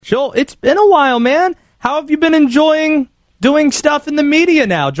Joel, it's been a while, man. How have you been enjoying doing stuff in the media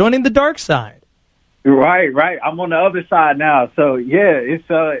now, joining the dark side? Right. I'm on the other side now. So, yeah,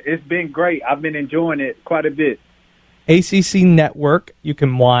 it's been great. I've been enjoying it quite a bit. ACC Network, you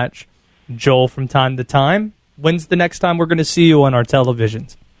can watch Joel from time to time. When's the next time we're going to see you on our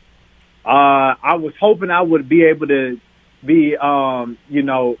televisions? I was hoping I would be able to be,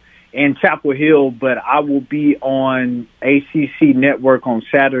 in Chapel Hill, but I will be on ACC Network on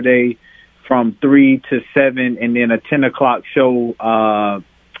Saturday from 3 to 7, and then a 10 o'clock show,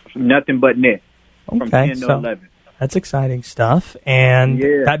 Nothing But Net, from 10 to 11. That's exciting stuff, and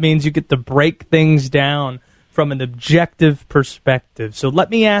that means you get to break things down from an objective perspective. So let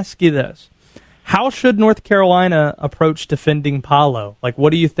me ask you this. How should North Carolina approach defending Paolo? Like, what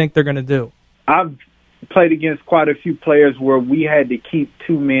do you think they're going to do? I've played against quite a few players where we had to keep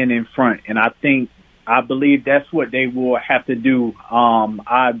two men in front, and I believe that's what they will have to do.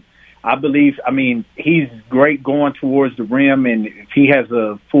 I believe, he's great going towards the rim, and if he has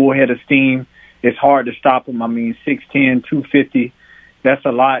a full head of steam, it's hard to stop him. 6'10", 250, that's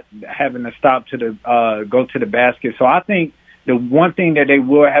a lot, having to stop to go to the basket. So I think the one thing that they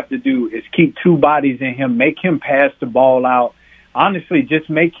will have to do is keep two bodies in him, make him pass the ball out. Honestly, just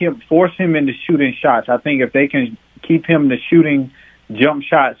force him into shooting shots. I think if they can keep him to shooting jump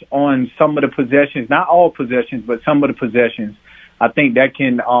shots on some of the possessions, not all possessions, but some of the possessions, I think that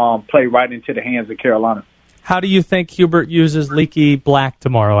can play right into the hands of Carolina. How do you think Hubert uses Leaky Black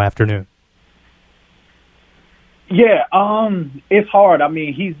tomorrow afternoon? Yeah, it's hard.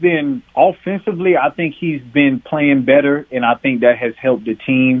 He's been offensively, I think he's been playing better, and I think that has helped the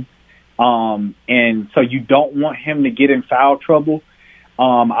team. And so you don't want him to get in foul trouble.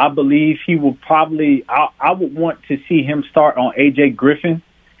 I believe he will probably, I would want to see him start on A.J. Griffin,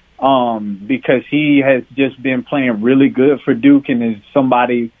 because he has just been playing really good for Duke and is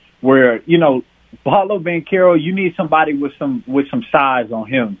somebody where, Paolo Banchero, you need somebody with some size on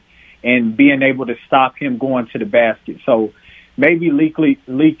him and being able to stop him going to the basket. So maybe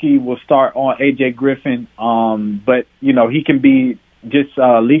Leaky will start on A.J. Griffin, but, he can be just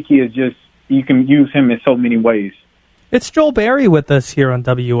Leaky is just, you can use him in so many ways. It's Joel Berry with us here on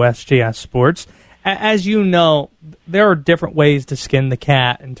WSJS Sports. As you know, there are different ways to skin the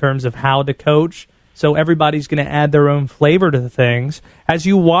cat in terms of how to coach, so everybody's going to add their own flavor to things. As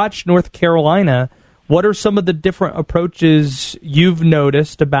you watch North Carolina, what are some of the different approaches you've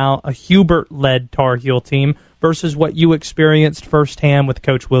noticed about a Hubert-led Tar Heel team versus what you experienced firsthand with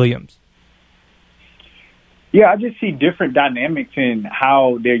Coach Williams? Yeah, I just see different dynamics in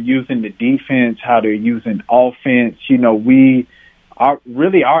how they're using the defense, how they're using offense. Our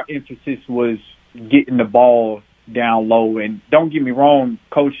emphasis was getting the ball down low. And don't get me wrong,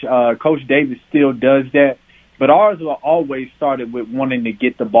 Coach Davis still does that. But ours always started with wanting to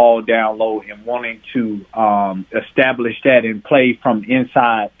get the ball down low and wanting to establish that and play from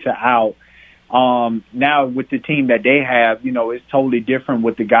inside to out. Now with the team that they have, it's totally different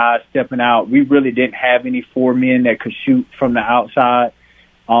with the guys stepping out. We really didn't have any four men that could shoot from the outside.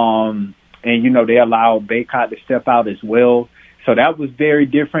 And, they allowed Baycott to step out as well. So that was very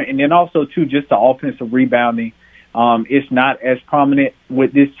different. And then also, too, just the offensive rebounding. It's not as prominent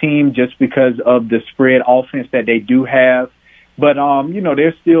with this team just because of the spread offense that they do have. But,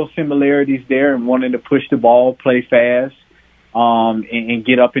 there's still similarities there and wanting to push the ball, play fast. And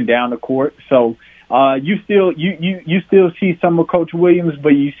get up and down the court. So you still see some of Coach Williams, but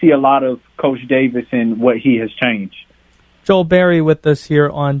you see a lot of Coach Davis and what he has changed. Joel Berry with us here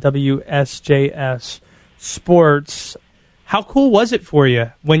on WSJS Sports. How cool was it for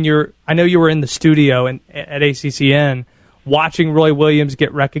you when I know you were in the studio and at ACCN watching Roy Williams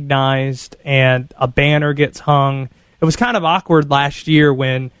get recognized and a banner gets hung? It was kind of awkward last year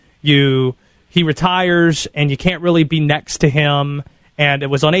when he retires, and you can't really be next to him. And it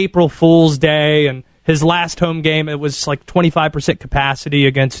was on April Fool's Day, and his last home game, it was like 25% capacity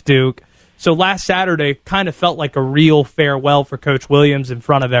against Duke. So last Saturday kind of felt like a real farewell for Coach Williams in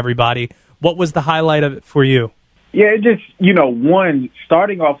front of everybody. What was the highlight of it for you? Yeah, it just, one,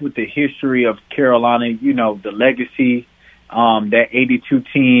 starting off with the history of Carolina, the legacy, that 82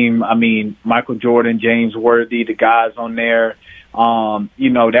 team, Michael Jordan, James Worthy, the guys on there.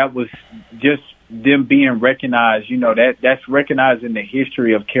 That was just them being recognized, that's recognizing the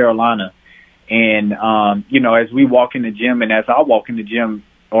history of Carolina. And, as we walk in the gym and as I walk in the gym,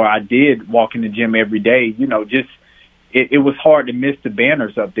 or I did walk in the gym every day, it was hard to miss the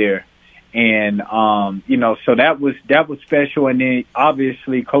banners up there. And, so that was special. And then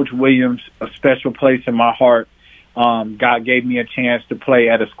obviously Coach Williams, a special place in my heart. God gave me a chance to play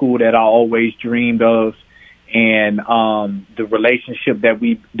at a school that I always dreamed of. and the relationship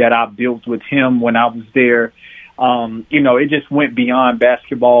that I built with him when I was there. It just went beyond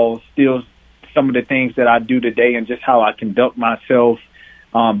basketball. Still, some of the things that I do today and just how I conduct myself,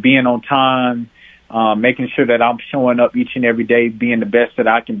 being on time, making sure that I'm showing up each and every day, being the best that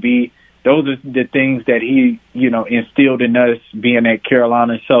I can be. Those are the things that he, instilled in us being at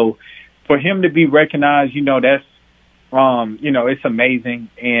Carolina. So for him to be recognized, that's, it's amazing.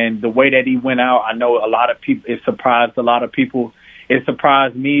 And the way that he went out, I know a lot of people, it surprised a lot of people. It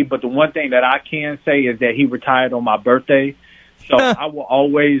surprised me. But the one thing that I can say is that he retired on my birthday. So I will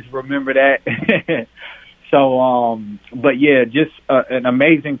always remember that. But yeah, just an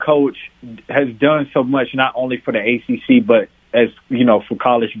amazing coach, has done so much, not only for the ACC, but as for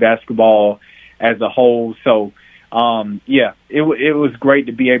college basketball as a whole. So, it was great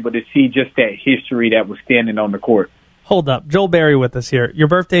to be able to see just that history that was standing on the court. Hold up. Joel Berry with us here. Your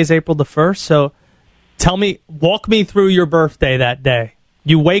birthday is April the 1st, so walk me through your birthday that day.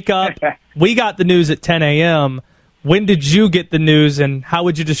 You wake up, we got the news at 10 a.m. When did you get the news, and how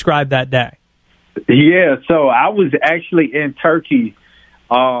would you describe that day? Yeah, so I was actually in Turkey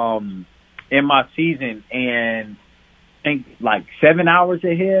in my season, and I think like 7 hours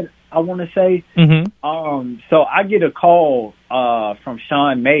ahead, I want to say. Mm-hmm. So I get a call from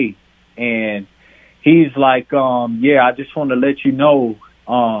Sean May, and he's like, I just want to let you know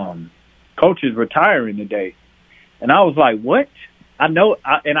Coach is retiring today. And I was like, what? I know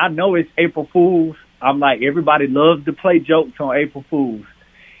it's April Fool's. I'm like, everybody loves to play jokes on April Fool's.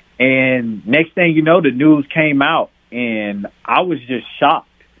 And next thing you know, the news came out, and I was just shocked.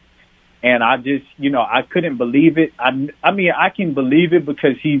 And I just, I couldn't believe it. I mean, I can believe it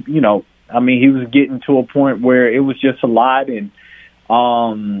because he was getting to a point where it was just a lot, and,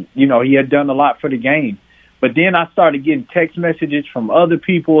 he had done a lot for the game. But then I started getting text messages from other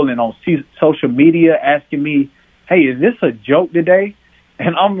people and on social media asking me, hey, is this a joke today?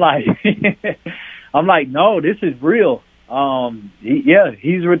 And I'm like, no, this is real.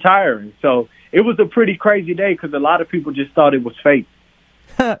 He's retiring. So it was a pretty crazy day because a lot of people just thought it was fake.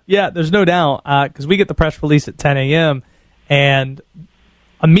 Yeah, there's no doubt, because we get the press release at 10 a.m., and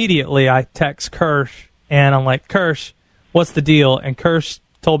immediately I text Kirsch, and I'm like, Kirsch, what's the deal? And Kirsch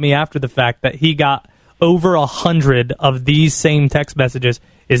told me after the fact that he got over 100 of these same text messages.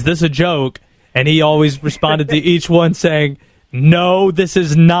 Is this a joke? And he always responded to each one saying, no, this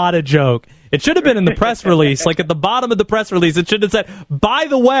is not a joke. It should have been in the press release. Like at the bottom of the press release, it should have said, by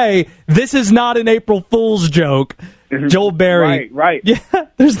the way, this is not an April Fool's joke. Joel Berry. Right. Yeah,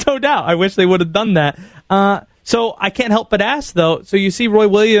 there's no doubt. I wish they would have done that. So I can't help but ask, though. So you see Roy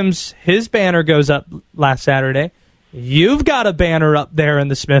Williams, his banner goes up last Saturday. You've got a banner up there in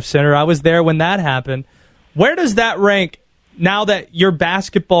the Smith Center. I was there when that happened. Where does that rank now that your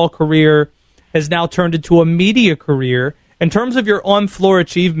basketball career has now turned into a media career? In terms of your on-floor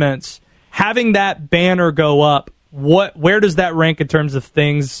achievements, having that banner go up, where does that rank in terms of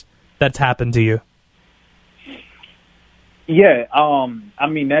things that's happened to you? Yeah, I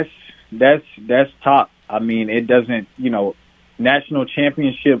mean that's top. I mean, it doesn't, national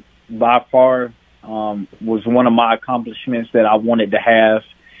championship by far was one of my accomplishments that I wanted to have,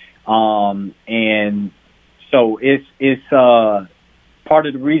 and so it's part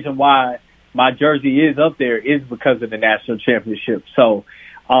of the reason why my jersey is up there is because of the national championship. So,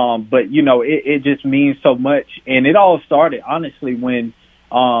 but it just means so much, and it all started honestly when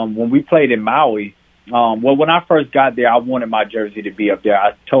we played in Maui. When I first got there, I wanted my jersey to be up there.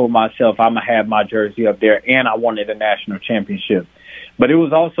 I told myself I'm going to have my jersey up there, and I wanted a national championship. But it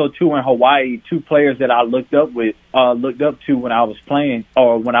was also, too, in Hawaii, two players that I looked up to when I was playing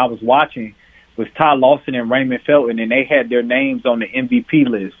or when I was watching was Ty Lawson and Raymond Felton, and they had their names on the MVP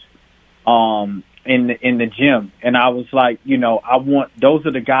list in the gym. And I was like, those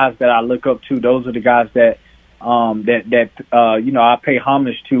are the guys that I look up to. Those are the guys that I pay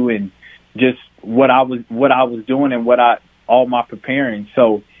homage to, and just what I was doing and all my preparing.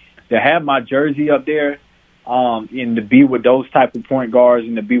 So to have my jersey up there, and to be with those type of point guards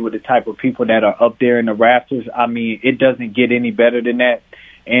and to be with the type of people that are up there in the rafters, I mean, it doesn't get any better than that.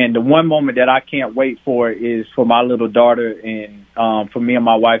 And the one moment that I can't wait for is for my little daughter and for me and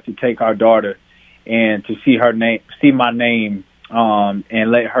my wife to take our daughter and to see my name,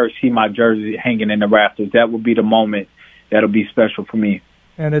 and let her see my jersey hanging in the rafters. That will be the moment that'll be special for me.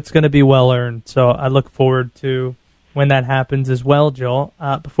 And it's going to be well earned. So I look forward to when that happens as well, Joel.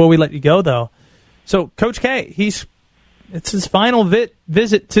 Before we let you go, though, so Coach K, it's his final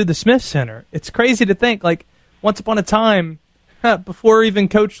visit to the Smith Center. It's crazy to think, like, once upon a time, before even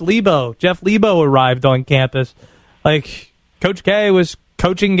Coach Jeff Lebo arrived on campus, like, Coach K was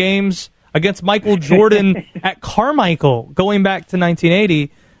coaching games against Michael Jordan at Carmichael going back to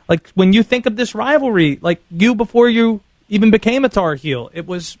 1980. Like, when you think of this rivalry, like you before you even became a Tar Heel, it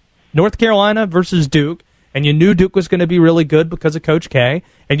was North Carolina versus Duke, and you knew Duke was going to be really good because of Coach K,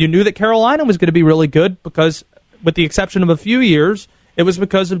 and you knew that Carolina was going to be really good because, with the exception of a few years, it was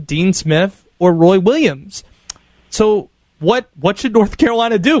because of Dean Smith or Roy Williams. So what should North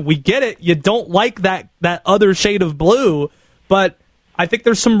Carolina do? We get it. You don't like that other shade of blue, but I think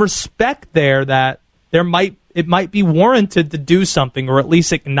there's some respect there that it might be warranted to do something or at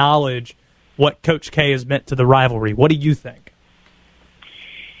least acknowledge what Coach K has meant to the rivalry. What do you think?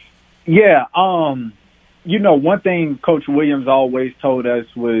 Yeah, one thing Coach Williams always told us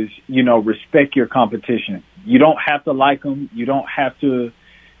was, respect your competition. You don't have to like them. You don't have to,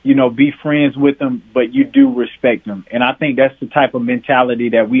 be friends with them, but you do respect them. And I think that's the type of mentality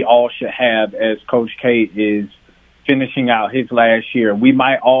that we all should have as Coach K is finishing out his last year. We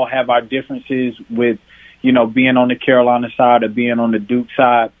might all have our differences with, being on the Carolina side or being on the Duke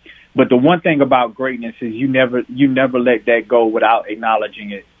side. But the one thing about greatness is you never let that go without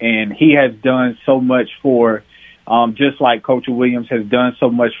acknowledging it. And he has done so much for, just like Coach Williams has done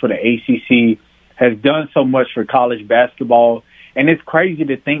so much for the ACC, has done so much for college basketball. And it's crazy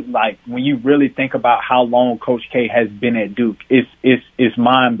to think, like, when you really think about how long Coach K has been at Duke, it's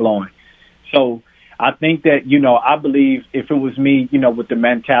mind blowing. So I think that, I believe if it was me, with the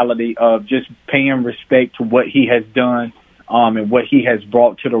mentality of just paying respect to what he has done, and what he has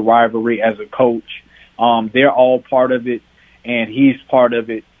brought to the rivalry as a coach. They're all part of it, and he's part of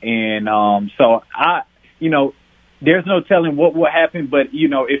it. And so there's no telling what will happen. But,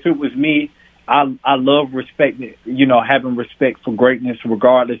 if it was me, I love respecting, having respect for greatness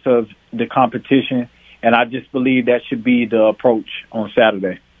regardless of the competition. And I just believe that should be the approach on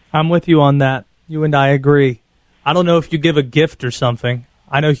Saturday. I'm with you on that. You and I agree. I don't know if you give a gift or something.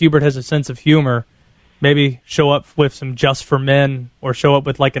 I know Hubert has a sense of humor. Maybe show up with some Just for Men or show up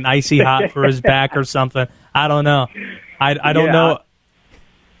with like an icy hot for his back or something. I don't know. I don't know.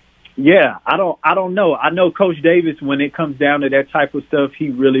 I don't know. I know Coach Davis, when it comes down to that type of stuff, he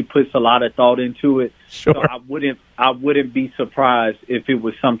really puts a lot of thought into it. Sure. So I wouldn't be surprised if it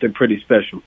was something pretty special.